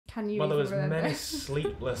Can you Well, there even was remember? many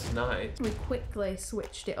sleepless nights. We quickly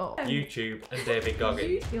switched it up. YouTube and David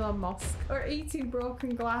Goggins. Elon Musk. Or eating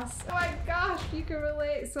broken glass. Oh my gosh, you can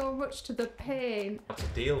relate so much to the pain. How to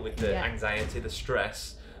deal with the anxiety, the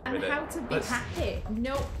stress. And how to be happy.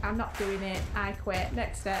 Nope, I'm not doing it. I quit.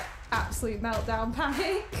 Next step, absolute meltdown,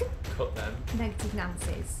 panic. Cut them. Negative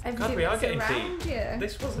Nancy's. God, we are getting deep. You.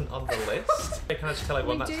 This wasn't on the list. Can I just tell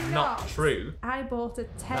everyone that's not true? I bought a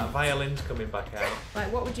tent. That violin's coming back out.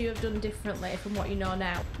 Like, what would you have done differently from what you know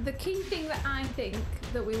now? The key thing that I think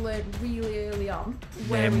that we learned really early on.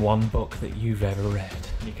 Name one book that you've ever read.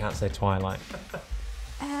 You can't say Twilight.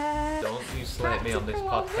 Don't you slate me on this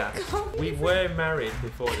podcast. We were married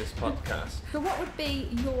before this podcast. So what would be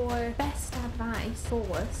your best advice for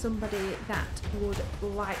somebody that would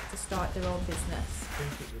like to start their own business? I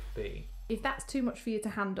think it would be... If that's too much for you to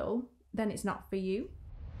handle, then it's not for you.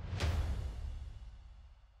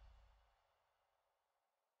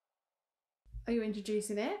 Are you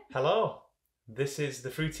introducing it? Hello. This is the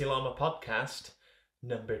Fruity Llama podcast,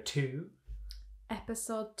 number 2.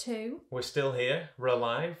 Episode 2. We're still here. We're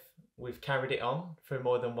alive. We've carried it on for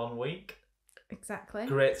more than 1 week. Exactly.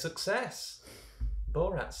 Great success.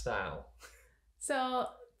 Borat style. So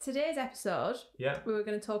today's episode, we were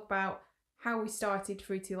going to talk about how we started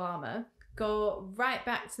Fruity Llama. Go right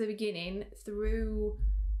back to the beginning through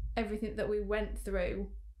everything that we went through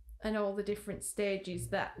and all the different stages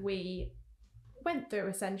that we went through,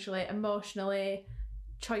 essentially, emotionally,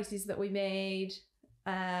 choices that we made,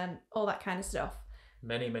 all that kind of stuff.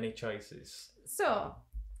 Many choices. So,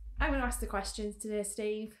 I'm going to ask the questions today,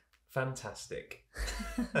 Steve. Fantastic.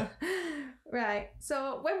 Right.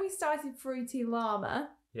 So, when we started Fruity Llama,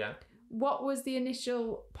 what was the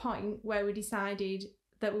initial point where we decided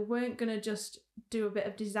that we weren't going to just do a bit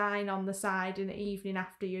of design on the side in the evening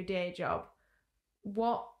after your day job?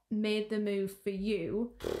 What made the move for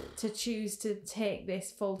you to choose to take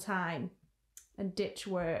this full time and ditch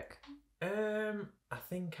work? I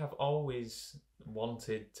think I've always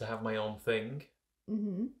wanted to have my own thing.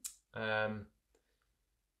 Mm-hmm.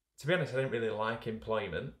 To be honest, I didn't really like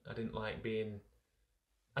employment. I don't like being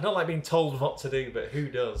told what to do, but who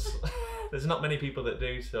does? There's not many people that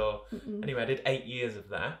do. So anyway, I did 8 years of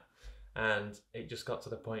that, and it just got to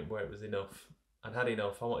the point where it was enough. I'd had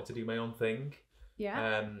enough. I wanted to do my own thing.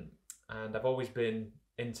 Yeah. And I've always been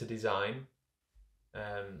into design.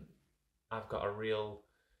 I've got a real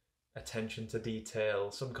attention to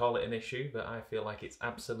detail. Some call it an issue, but I feel like it's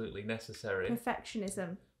absolutely necessary.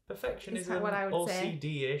 Perfectionism Is what I would say.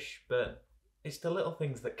 OCD-ish, but it's the little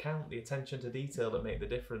things that count, the attention to detail that make the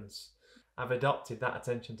difference. I've adopted that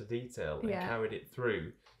attention to detail and carried it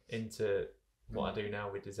through into what I do now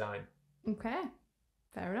with design. Okay,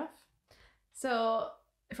 fair enough. So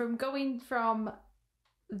from going from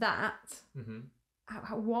that,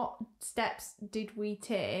 what steps did we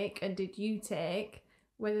take and did you take,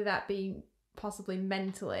 whether that be possibly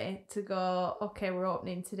mentally, to go, okay, we're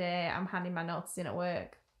opening today, I'm handing my notice in at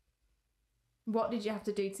work? What did you have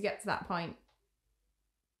to do to get to that point?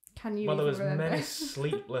 Can you there was remember? Many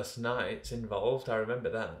sleepless nights involved. I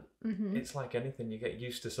remember that. It's like anything, you get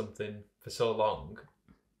used to something for so long,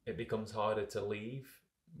 it becomes harder to leave.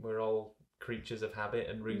 We're all creatures of habit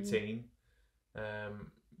and routine.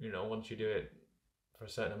 Once you do it for a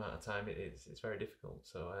certain amount of time, it's very difficult.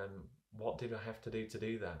 So what did I have to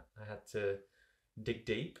do that? I had to dig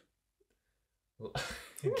deep,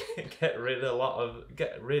 get rid of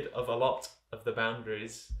a lot of the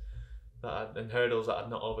boundaries and hurdles that I'd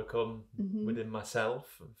not overcome within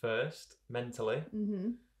myself first, mentally,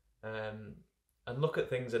 and look at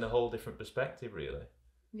things in a whole different perspective, really.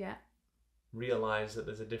 Yeah. Realise that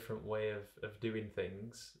there's a different way of doing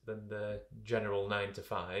things than the general 9 to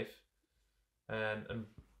 5. And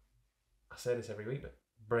I say this every week, but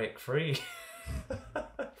break free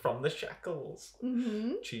from the shackles.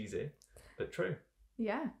 Cheesy, but true.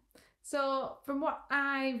 Yeah. So from what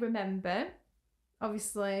I remember,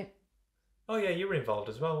 obviously... Oh yeah, you were involved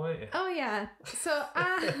as well, weren't you? Oh yeah. So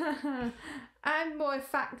I'm more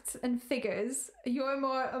facts and figures. You're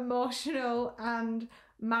more emotional and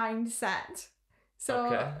mindset. So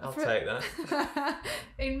okay, I'll take that.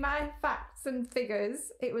 In my facts and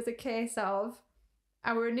figures, it was a case of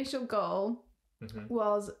our initial goal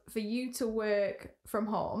was for you to work from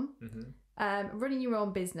home, running your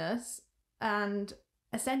own business, and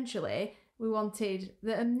essentially we wanted,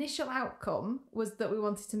 the initial outcome was that we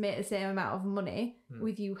wanted to make the same amount of money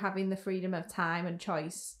with you having the freedom of time and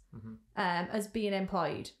choice as being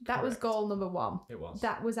employed. That Correct. Was goal number 1. It was.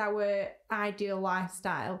 That was our ideal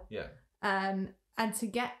lifestyle. Yeah. And to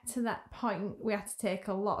get to that point, we had to take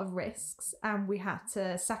a lot of risks and we had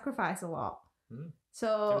to sacrifice a lot.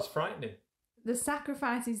 So it was frightening. The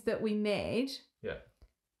sacrifices that we made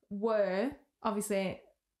were obviously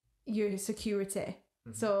your security.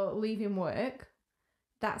 So leaving work,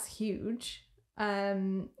 that's huge.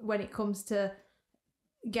 When it comes to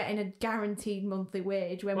getting a guaranteed monthly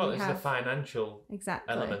wage, when it's the financial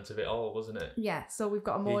element of it all, wasn't it? Yeah. So we've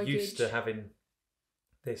got a mortgage. You're used to having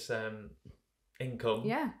this income.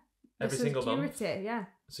 Yeah. Every single month. Security. Yeah.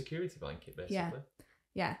 Security blanket, basically. Yeah.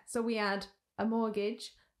 Yeah. So we had a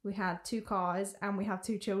mortgage, we had 2 cars, and we have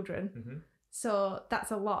 2 children. So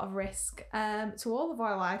that's a lot of risk to all of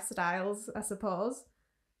our lifestyles, I suppose.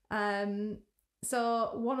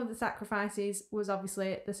 So one of the sacrifices was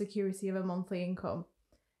obviously the security of a monthly income.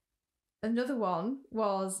 Another one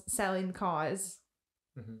was selling cars.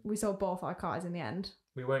 We sold both our cars in the end.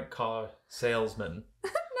 We weren't car salesmen.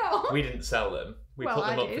 No. We didn't sell them. We put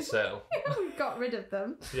them up for sale. We got rid of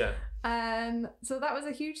them. Yeah. So that was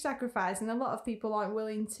a huge sacrifice, and a lot of people aren't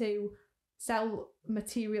willing to sell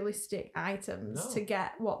materialistic items to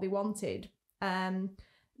get what they wanted.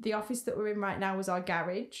 The office that we're in right now was our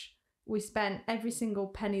garage. We spent every single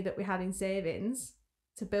penny that we had in savings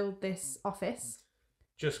to build this office.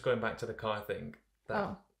 Just going back to the car thing,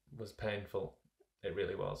 that was painful. It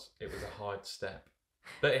really was. It was a hard step.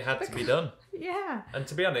 But it had to be done. Yeah. And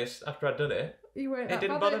to be honest, after I'd done it, it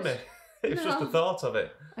didn't bother me. It was just the thought of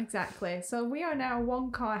it. Exactly. So we are now a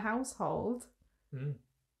 1-car household.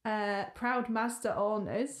 Proud Mazda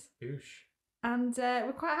owners. Oosh. And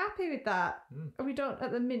we're quite happy with that. We don't,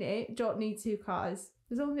 at the minute, need 2 cars.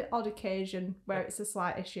 There's only the odd occasion where it's a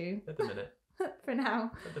slight issue. At the minute. For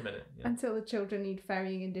now. At the minute, yeah. Until the children need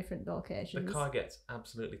ferrying in different locations. The car gets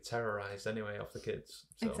absolutely terrorised anyway off the kids.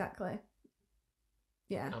 So exactly.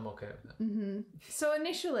 Yeah. I'm okay with that. So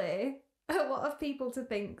initially, a lot of people to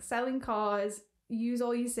think selling cars, use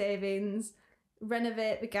all your savings,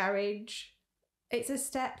 renovate the garage, it's a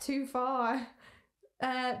step too far.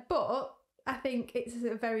 But I think it's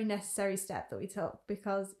a very necessary step that we took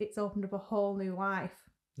because it's opened up a whole new life.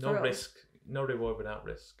 No risk, no reward without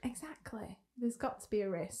risk. Exactly. There's got to be a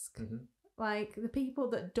risk. Like the people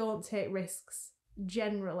that don't take risks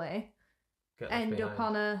generally end up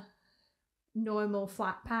on a normal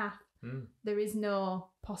flat path. There is no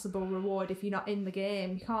possible reward if you're not in the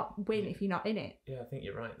game. You can't win if you're not in it. Yeah, I think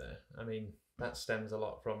you're right there. I mean, that stems a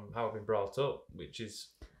lot from how I've been brought up, which is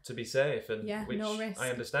to be safe, and which no risk. I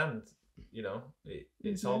understand. You know,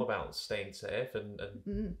 it's all about staying safe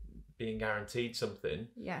and being guaranteed something.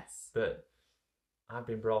 Yes. But I've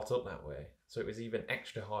been brought up that way, so it was even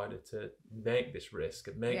extra harder to make this risk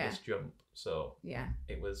and make this jump. So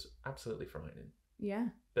it was absolutely frightening. Yeah.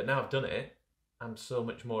 But now I've done it, I'm so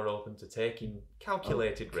much more open to taking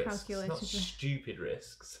calculated risks, not stupid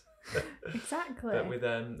risks. Exactly. But with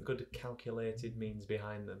good calculated means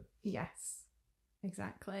behind them. Yes.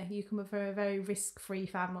 Exactly. You come from a very risk-free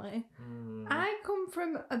family. I come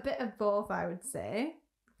from a bit of both, I would say,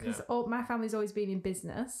 because my family's always been in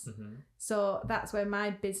business. So that's where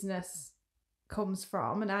my business comes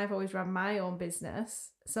from, and I've always run my own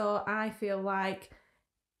business. So I feel like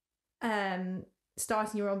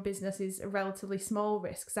starting your own business is a relatively small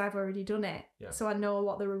risk because I've already done it. So I know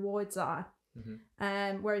what the rewards are.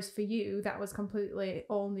 Whereas for you, that was completely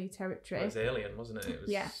all new territory. It was alien, wasn't it? It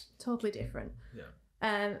was totally different.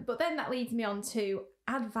 But then that leads me on to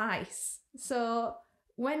advice. So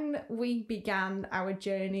when we began our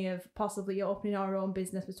journey of possibly opening our own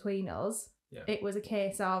business between us, it was a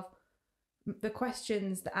case of the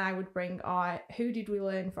questions that I would bring are: who did we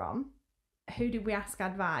learn from? Who did we ask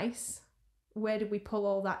advice? Where did we pull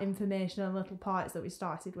all that information and little parts that we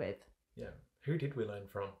started with? Who did we learn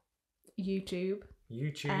from? YouTube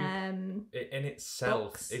in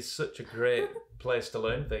itself books. Is such a great place to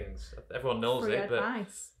learn things. Everyone knows Free it,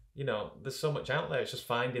 advice. But you know, there's so much out there. It's just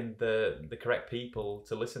finding the correct people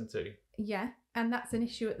to listen to. Yeah, and that's an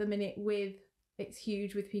issue at the minute it's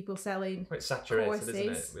huge with people selling it's saturated, courses. Isn't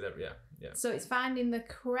it? With So it's finding the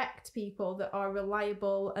correct people that are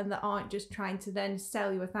reliable and that aren't just trying to then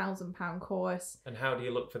sell you £1,000 course. And how do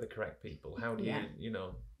you look for the correct people? How do you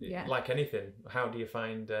like anything, how do you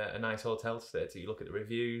find a nice hotel to stay? You look at the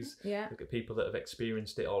reviews, look at people that have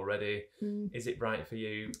experienced it already. Is it right for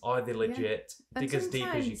you? Are they legit? Dig as deep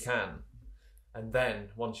as you can. And then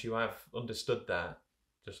once you have understood that,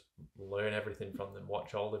 just learn everything from them,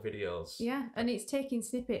 watch all the videos. Yeah, and it's taking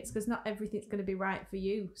snippets because not everything's going to be right for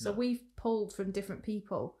you. So we've pulled from different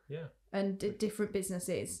people and different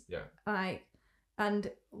businesses.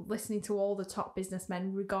 And listening to all the top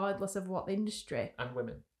businessmen, regardless of what industry. And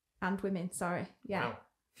women. Sorry. Yeah.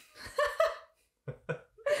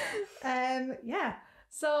 Wow.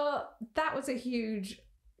 So that was a huge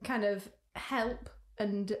kind of help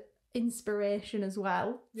and inspiration as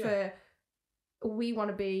well. For we want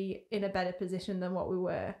to be in a better position than what we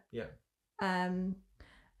were. Yeah. And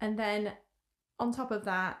then on top of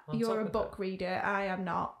that, you're a book reader. I am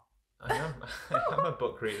not. I am. I'm a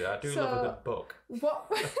book reader. I do love a good book.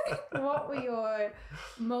 What were your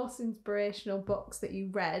most inspirational books that you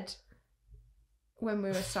read when we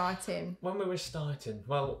were starting? When we were starting,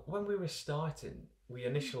 we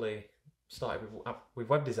initially started with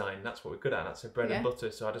web design. That's what we're good at. That's our bread and butter.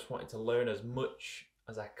 So I just wanted to learn as much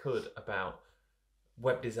as I could about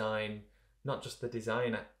web design, not just the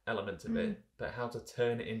design element of it, but how to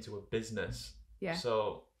turn it into a business. Yeah.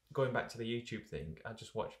 So going back to the YouTube thing, I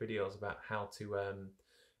just watched videos about how to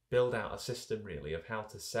build out a system really of how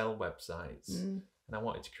to sell websites. And I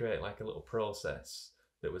wanted to create like a little process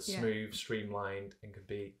that was smooth, streamlined, and could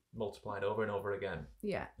be multiplied over and over again.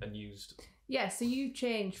 Yeah. And used. Yeah, so you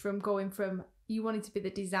changed from going from, you wanted to be the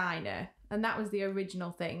designer, and that was the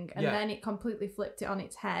original thing. And then it completely flipped it on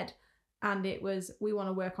its head. And it was, we want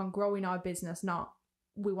to work on growing our business, not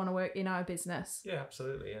we want to work in our business. Yeah,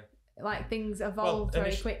 absolutely, yeah. Like things evolved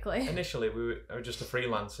very quickly. Initially, we were just a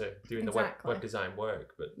freelancer doing the web design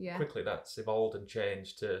work, but quickly that's evolved and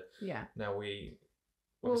changed to now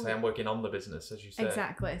obviously I'm working on the business, as you said.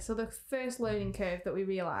 Exactly. So the first learning curve that we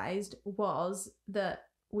realised was that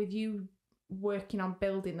with you working on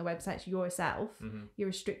building the websites yourself, you're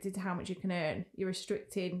restricted to how much you can earn. You're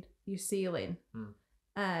restricting your ceiling,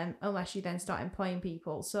 unless you then start employing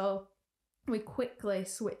people. So we quickly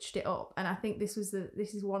switched it up, and I think this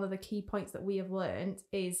is one of the key points that we have learned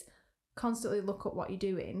is constantly look at what you're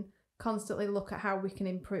doing, constantly look at how we can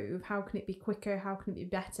improve, how can it be quicker, how can it be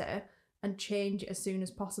better, and change it as soon as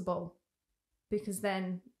possible, because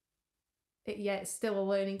then it's still a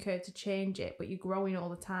learning curve to change it, but you're growing all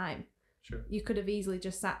the time. Sure. You could have easily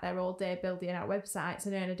just sat there all day building out websites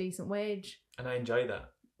and earn a decent wage, and I enjoy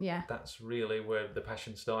that. Yeah, that's really where the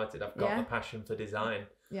passion started. I've got the passion for design.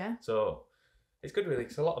 Yeah, so it's good really,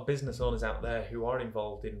 because a lot of business owners out there who are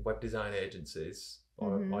involved in web design agencies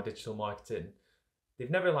or digital marketing, they've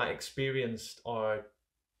never like experienced or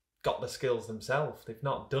got the skills themselves. They've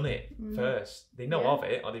not done it first. They know of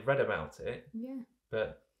it or they've read about it. Yeah.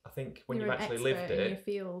 But I think when you've actually lived it, in your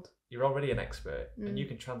field, you're already an expert, and you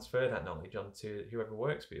can transfer that knowledge onto whoever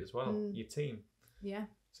works for you as well, your team. Yeah.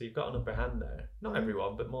 So you've got an upper hand there. Not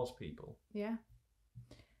everyone, but most people. Yeah.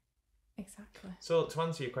 Exactly. So to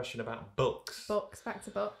answer your question about books. Back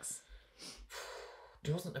to books.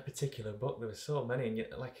 There wasn't a particular book. There were so many, and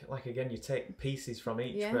like again, you take pieces from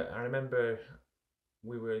each. Yeah. But I remember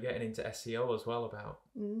we were getting into SEO as well, about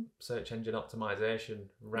search engine optimization,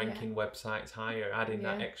 ranking websites higher, adding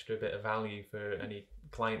that extra bit of value for any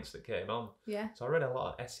clients that came on. Yeah. So I read a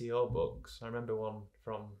lot of SEO books. I remember one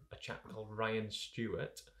from a chap called Ryan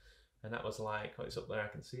Stewart, and that was like, it's up there, I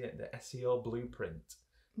can see it, the SEO Blueprint.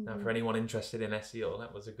 Now, for anyone interested in SEO,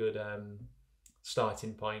 that was a good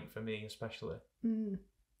starting point for me, especially.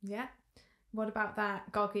 Yeah. What about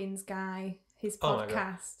that Goggins guy, his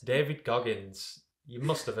podcast? David Goggins. You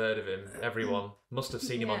must have heard of him. Everyone must have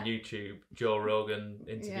seen him on YouTube. Joe Rogan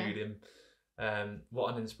interviewed him.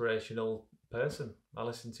 What an inspirational person. I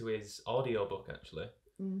listened to his audiobook, actually.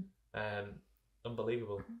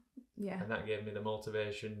 Unbelievable. Yeah. And that gave me the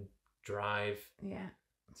motivation, drive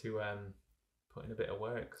to put in a bit of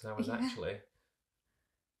work, because I was actually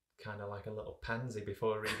kind of like a little pansy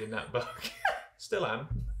before reading that book. Still am.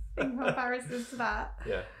 In comparison to that.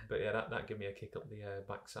 Yeah, but that gave me a kick up the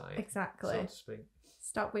backside. Exactly. So to speak.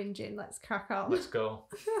 Stop whinging, let's crack on. Let's go.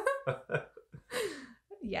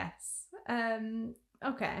 Yes.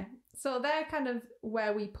 Okay. So they're kind of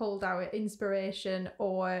where we pulled our inspiration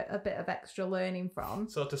or a bit of extra learning from.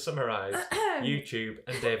 So to summarise, YouTube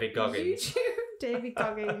and David Goggins. David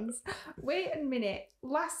Goggins. Wait a minute.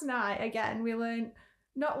 Last night, again, we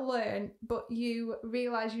but you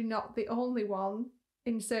realise you're not the only one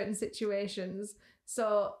in certain situations.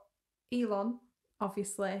 So Elon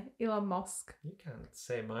Musk. You can't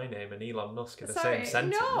say my name and Elon Musk in the same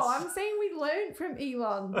sentence. No, I'm saying we learned from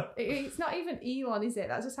Elon. It's not even Elon, is it?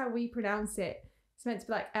 That's just how we pronounce it. It's meant to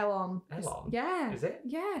be like Elon. Elon? Yeah. Is it?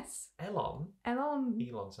 Yes. Elon?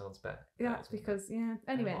 Elon sounds better. That's because,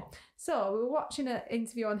 Anyway, so we were watching an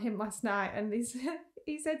interview on him last night, and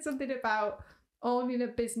he said something about owning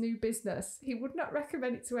a new business. He would not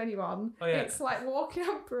recommend it to anyone. Oh, yeah. It's like walking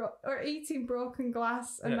on or eating broken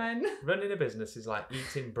glass, and then running a business is like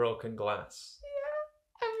eating broken glass.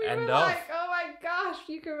 Yeah, and we were like, oh my gosh,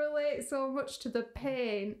 you can relate so much to the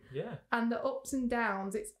pain. Yeah, and the ups and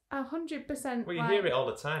downs. It's 100%. Well, you hear it all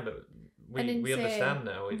the time, but we understand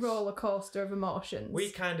now. It's roller coaster of emotions. We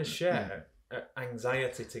kind of share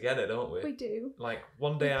anxiety together, don't we? We do. Like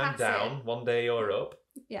one day I'm down, one day you're up,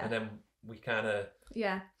 and then we kind of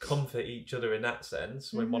comfort each other in that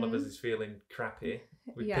sense. When one of us is feeling crappy,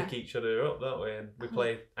 we pick each other up, don't we? And we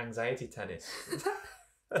play anxiety tennis.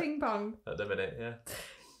 Ping pong. At the minute, yeah.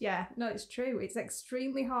 Yeah, no, it's true. It's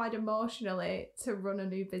extremely hard emotionally to run a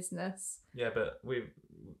new business. Yeah, but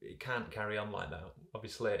it can't carry on like that.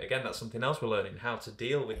 Obviously, again, that's something else we're learning, how to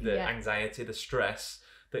deal with the anxiety, the stress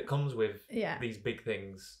that comes with these big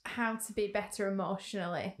things. How to be better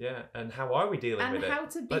emotionally. Yeah, and how are we dealing with it? And how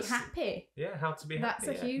to be happy. Yeah, how to be happy.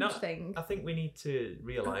 That's a huge thing. I think we need to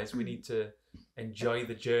realise we need to enjoy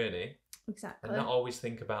the journey. Exactly. And not always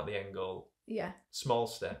think about the end goal. Yeah. Small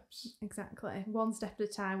steps. Exactly. One step at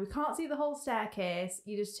a time. We can't see the whole staircase.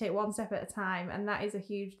 You just take one step at a time. And that is a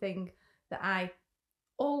huge thing that I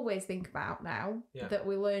always think about now, that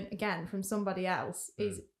we learn again from somebody else,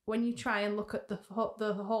 is when you try and look at the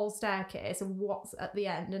whole staircase and what's at the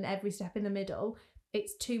end and every step in the middle,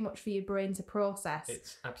 it's too much for your brain to process.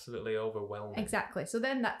 It's absolutely overwhelming. Exactly. So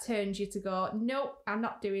then that turns you to go, nope, I'm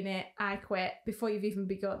not doing it. I quit before you've even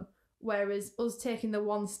begun. Whereas us taking the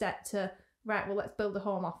one step to, right, well, let's build a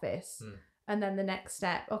home office. And then the next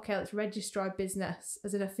step, okay, let's register our business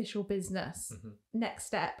as an official business. Next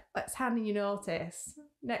step, let's hand in your notice.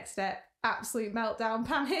 Next step, absolute meltdown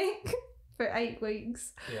panic for 8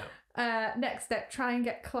 weeks. Next step, try and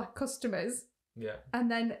get customers. And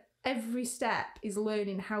then every step is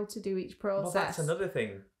learning how to do each process. Well, that's another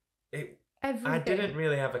thing. I didn't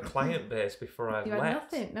really have a client base before I left. Had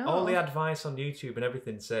nothing, no. All the advice on YouTube and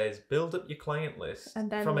everything says build up your client list and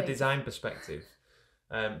then from a design perspective.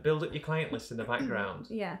 Build up your client list in the background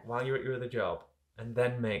while you're at your other job, and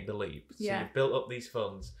then make the leap. So you've built up these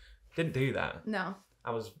funds. Didn't do that. No. I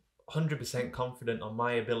was 100% confident on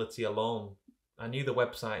my ability alone. I knew the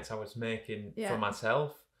websites I was making for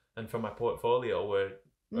myself and for my portfolio were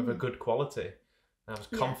of a good quality. I was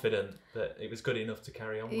confident that it was good enough to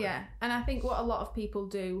carry on with. Yeah, and I think what a lot of people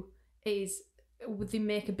do is they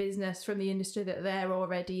make a business from the industry that they're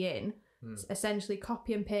already in, essentially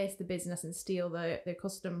copy and paste the business and steal the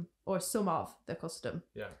custom, or some of the custom.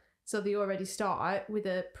 Yeah. So they already start with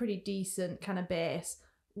a pretty decent kind of base,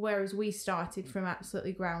 whereas we started from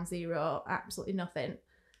absolutely ground zero, absolutely nothing.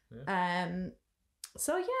 Yeah.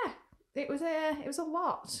 So yeah, it was a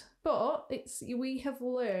lot. But we have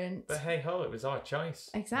learned. But hey ho, it was our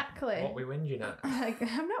choice. Exactly. What we whinging at?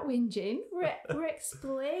 I'm not whinging. We're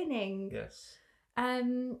explaining. Yes.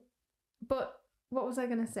 But what was I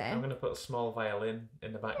going to say? I'm going to put a small violin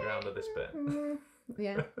in the background of this bit.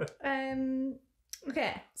 Yeah.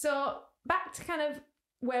 Okay. So back to kind of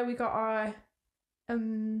where we got our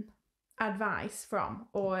advice from,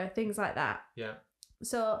 or things like that. Yeah.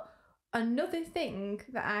 So another thing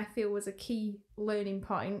that I feel was a key learning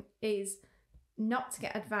point is not to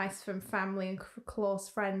get advice from family and close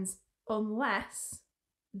friends unless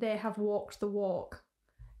they have walked the walk.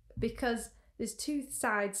 Because there's two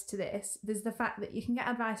sides to this. There's the fact that you can get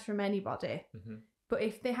advice from anybody, but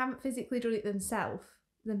if they haven't physically done it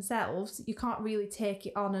themselves, you can't really take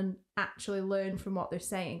it on and actually learn from what they're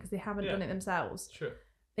saying because they haven't done it themselves. True.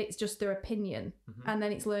 It's just their opinion. And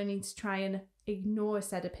then it's learning to try and ignore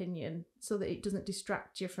said opinion so that it doesn't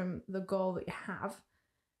distract you from the goal that you have.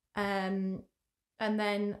 And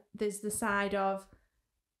then there's the side of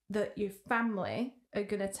that your family are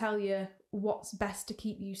going to tell you what's best to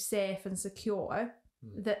keep you safe and secure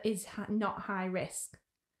that is not high risk.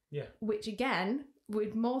 Yeah. Which again,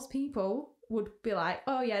 with most people would be like,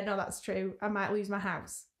 oh yeah, no, that's true. I might lose my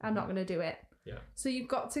house. I'm not going to do it. Yeah. So you've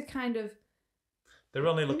got to kind of they're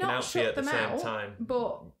only looking out for you at the same time.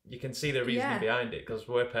 But you can see the reasoning behind it because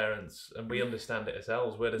we're parents and we understand it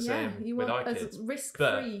ourselves. We're the same with our kids. As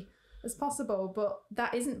risk-free as possible, but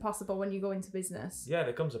that isn't possible when you go into business. Yeah,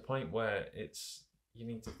 there comes a point where you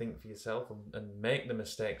need to think for yourself and make the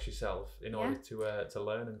mistakes yourself in order to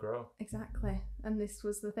learn and grow. Exactly. And this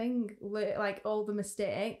was the thing. Like, all the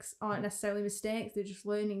mistakes aren't necessarily mistakes. They're just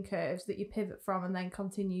learning curves that you pivot from and then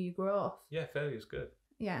continue your growth. Yeah, failure's good.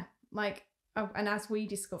 Yeah. Like, and as we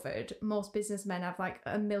discovered, most businessmen have like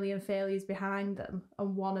a million failures behind them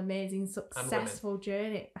and one amazing successful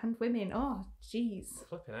journey. And women. Oh, jeez.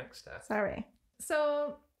 Flipping heck, Steph. Sorry.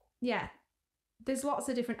 So, yeah. There's lots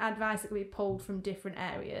of different advice that can be pulled from different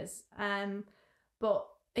areas. But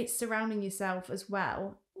it's surrounding yourself as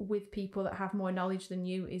well with people that have more knowledge than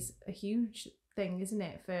you is a huge thing, isn't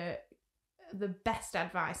it? For the best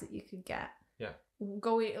advice that you could get. Yeah.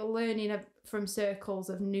 Learning from circles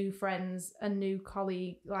of new friends and new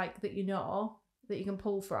colleague like that that you can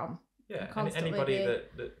pull from. Yeah, and anybody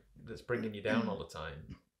that's bringing you down all the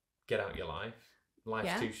time, get out your life.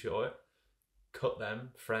 Life's too short. cut them,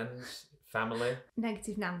 friends, family.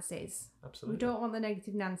 Negative Nancy's. Absolutely. We don't want the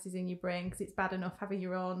negative Nancy's in your brain because it's bad enough having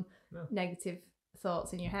your own negative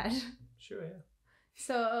thoughts in your head. Sure, yeah.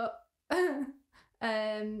 So,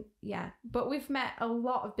 but we've met a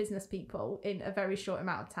lot of business people in a very short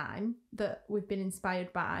amount of time that we've been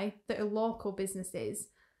inspired by, that are local businesses,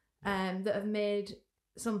 that have made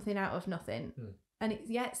something out of nothing. And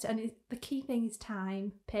the key thing is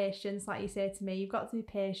time, patience. Like you say to me, you've got to be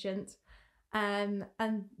patient. And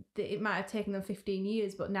it might have taken them 15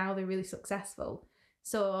 years, but now they're really successful.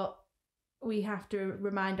 So we have to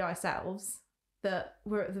remind ourselves that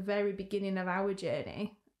we're at the very beginning of our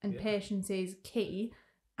journey, and patience is key,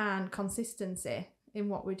 and consistency in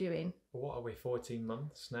what we're doing. Well, what are we, 14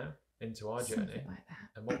 months now into our journey? Something like that.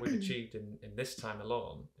 And what we've achieved in this time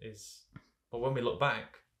alone is, well, when we look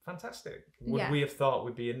back, fantastic. Would we have thought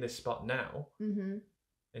we'd be in this spot now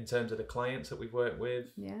in terms of the clients that we've worked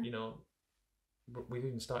with? Yeah. You know, we've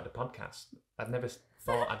even started a podcast. I'd never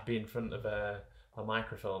thought I'd be in front of a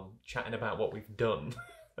microphone chatting about what we've done.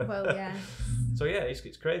 Well, yeah. So yeah,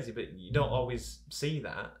 it's crazy, but you don't always see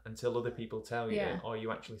that until other people tell you, or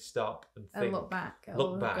you actually stop and think, and look back,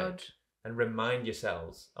 and remind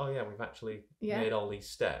yourselves, oh yeah, we've actually made all these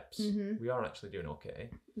steps. We are actually doing okay.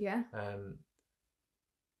 Yeah.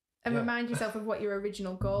 And remind yourself of what your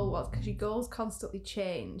original goal was, because your goals constantly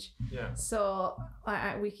change. Yeah. So,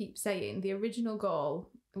 like we keep saying, the original goal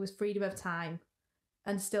was freedom of time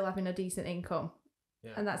and still having a decent income.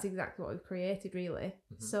 Yeah. And that's exactly what we've created, really.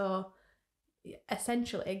 So,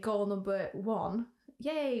 essentially, goal number 1,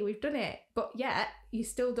 yay, we've done it. But yet, you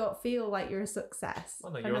still don't feel like you're a success.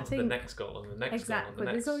 Well, no, you're on to the next goal and the next goal and the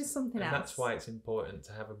next. There's always something else. And that's why it's important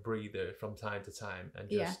to have a breather from time to time and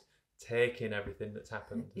just take in everything that's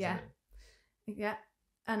happened, isn't it? Yeah.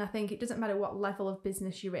 And I think it doesn't matter what level of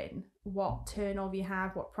business you're in, what turnover you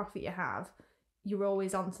have, what profit you have, you're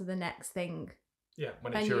always on to the next thing. Yeah,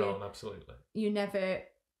 when it's your own, absolutely. You're never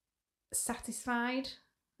satisfied,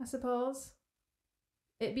 I suppose.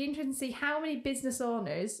 It'd be interesting to see how many business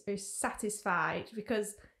owners are satisfied,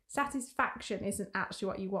 because satisfaction isn't actually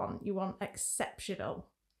what you want. You want exceptional,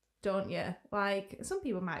 don't you? Like, some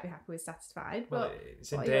people might be happy with satisfied, but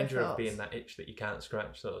it's in danger of being that itch that you can't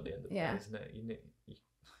scratch, though, at the end of the day, isn't it?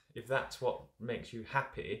 If that's what makes you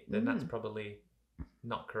happy, then that's probably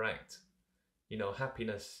not correct. You know,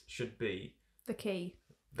 happiness should be the key.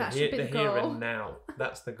 That should be the goal. Here and now.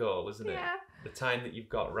 That's the goal, isn't it? Yeah. The time that you've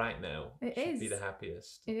got right now should be the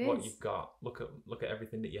happiest. What you've got. Look at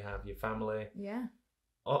everything that you have, your family. Yeah.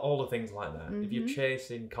 All the things like that. If you're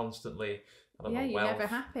chasing constantly, you're wealth, never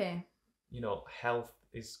happy. You know, health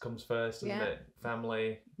comes first, isn't it?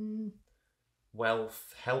 Family,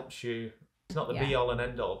 wealth helps you. It's not the be all and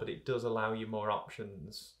end all, but it does allow you more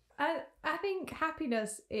options. I think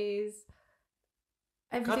happiness is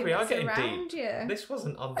everything God, we are that's getting around deep. you. This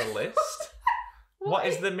wasn't on the list. What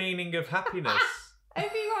is the meaning of happiness?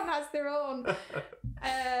 Everyone has their own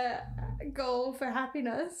goal for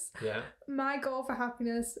happiness. Yeah. My goal for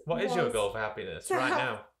happiness. What is your goal for happiness right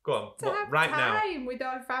now? Go on. To have time with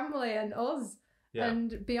our family and us,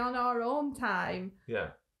 and be on our own time. Yeah.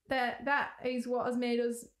 That is what has made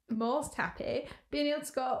us most happy. Being able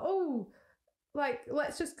to go,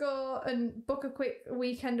 let's just go and book a quick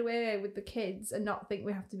weekend away with the kids and not think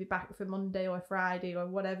we have to be back for Monday or Friday or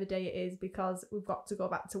whatever day it is because we've got to go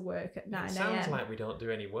back to work at 9 a.m. It sounds like we don't do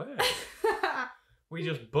any work. We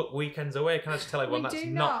just book weekends away. Can I just tell everyone that's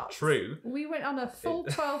not true? We went on a full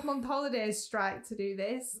 12-month holidays strike to do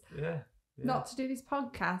this. Yeah. Not to do this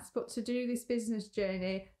podcast, but to do this business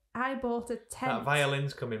journey. I bought a tent. That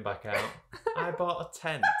violin's coming back out. I bought a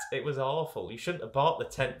tent. It was awful. You shouldn't have bought the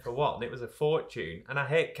tent for one. It was a fortune. And I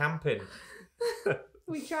hate camping.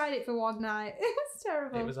 We tried it for one night. It was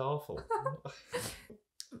terrible. It was awful.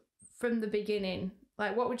 From the beginning,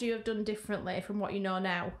 what would you have done differently from what you know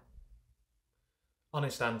now?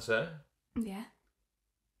 Honest answer. Yeah.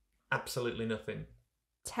 Absolutely nothing.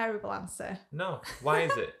 Terrible answer. No. Why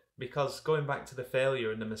is it? Because going back to the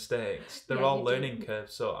failure and the mistakes, they're all learning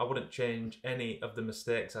curves. So I wouldn't change any of the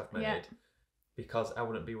mistakes I've made because I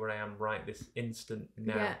wouldn't be where I am right this instant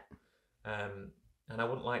now. Yeah. And I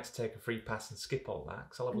wouldn't like to take a free pass and skip all that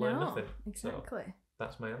because I'll have learned nothing. Exactly. So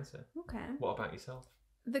that's my answer. Okay. What about yourself?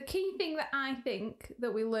 The key thing that I think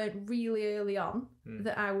that we learned really early on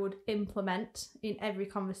that I would implement in every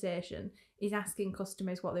conversation is asking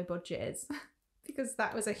customers what their budget is. Because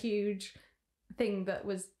that was a huge thing that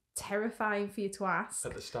was terrifying for you to ask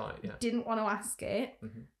at the start. Didn't want to ask it,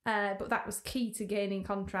 but that was key to gaining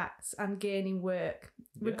contracts and gaining work,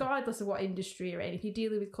 regardless of what industry you're in. If you're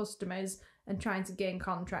dealing with customers and trying to gain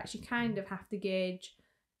contracts, you kind of have to gauge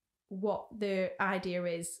what the idea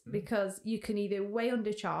is, because you can either way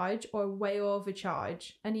undercharge or way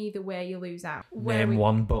overcharge, and either way you lose out. Name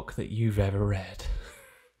one book that you've ever read.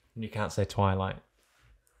 And you can't say Twilight.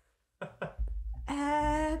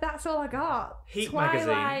 That's all I got. Heat Twilight,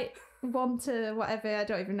 magazine. 1 to whatever, I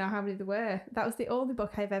don't even know how many there were. That was the only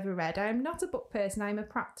book I've ever read. I am not a book person, I'm a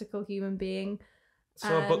practical human being.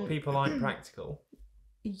 So book people aren't practical?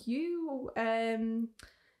 You,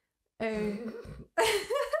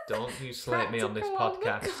 Don't you slate me on this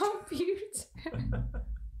podcast. On the computer.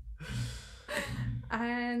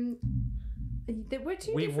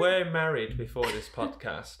 We were married before this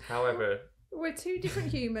podcast. However, we're two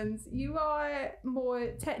different humans. You are more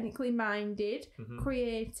technically minded,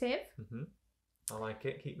 creative. I like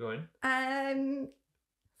it. Keep going.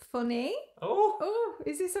 Funny. Oh,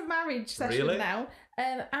 is this a marriage session now?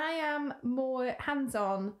 I am more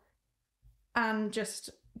hands-on and just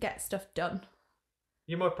get stuff done.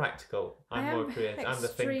 You're more practical. I'm more creative. I'm the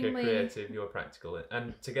thinker, creative. You're practical,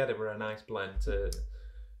 and together we're a nice blend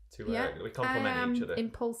we complement each other.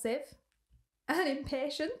 Impulsive and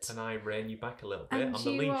impatient, and I rein you back a little bit and on the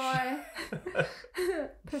leash. Are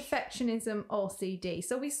perfectionism, OCD.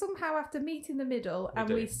 So we somehow have to meet in the middle,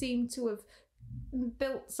 we seem to have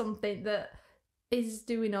built something that is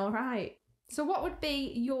doing all right. So what would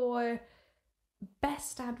be your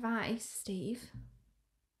best advice, Steve,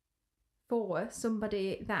 for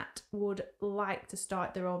somebody that would like to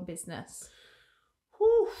start their own business?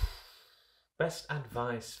 Whew. Best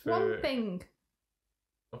advice for... One thing.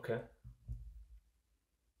 Okay.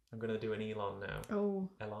 I'm going to do an Elon now. Oh.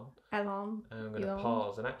 Elon. And I'm going to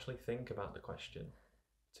pause and actually think about the question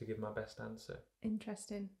to give my best answer.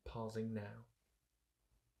 Interesting. Pausing now.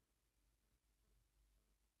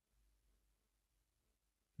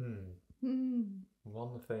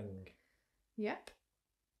 One thing. Yep.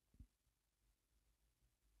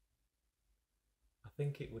 I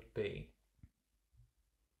think it would be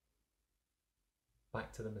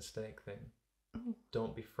back to the mistake thing.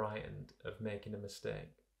 Don't be frightened of making a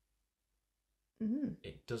mistake.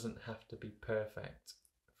 It doesn't have to be perfect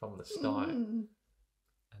from the start. And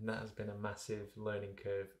that has been a massive learning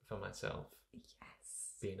curve for myself.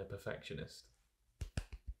 Yes. Being a perfectionist.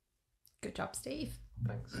 Good job, Steve.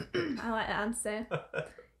 Thanks. I like that answer.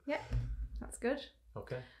 Yep, that's good.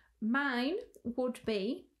 Okay. Mine would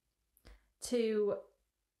be to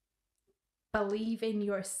believe in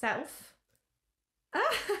yourself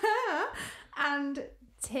and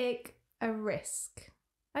take a risk,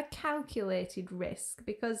 a calculated risk,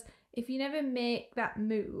 because if you never make that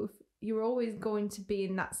move, you're always going to be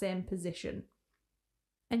in that same position,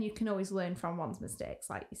 and you can always learn from one's mistakes,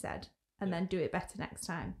 like you said, and then do it better next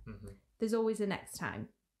time. There's always a next time.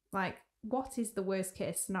 Like, what is the worst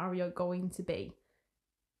case scenario going to be?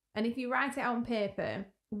 And if you write it out on paper,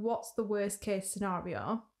 what's the worst case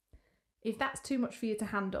scenario? If that's too much for you to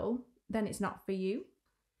handle, then it's not for you.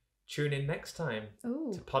 Tune in next time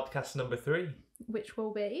to podcast number 3. Which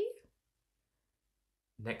will be?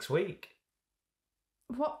 Next week.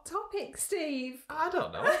 What topic, Steve? I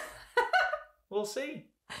don't know. We'll see.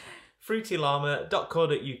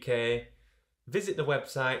 fruityllama.co.uk. Visit the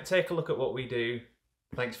website. Take a look at what we do.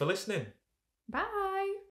 Thanks for listening. Bye.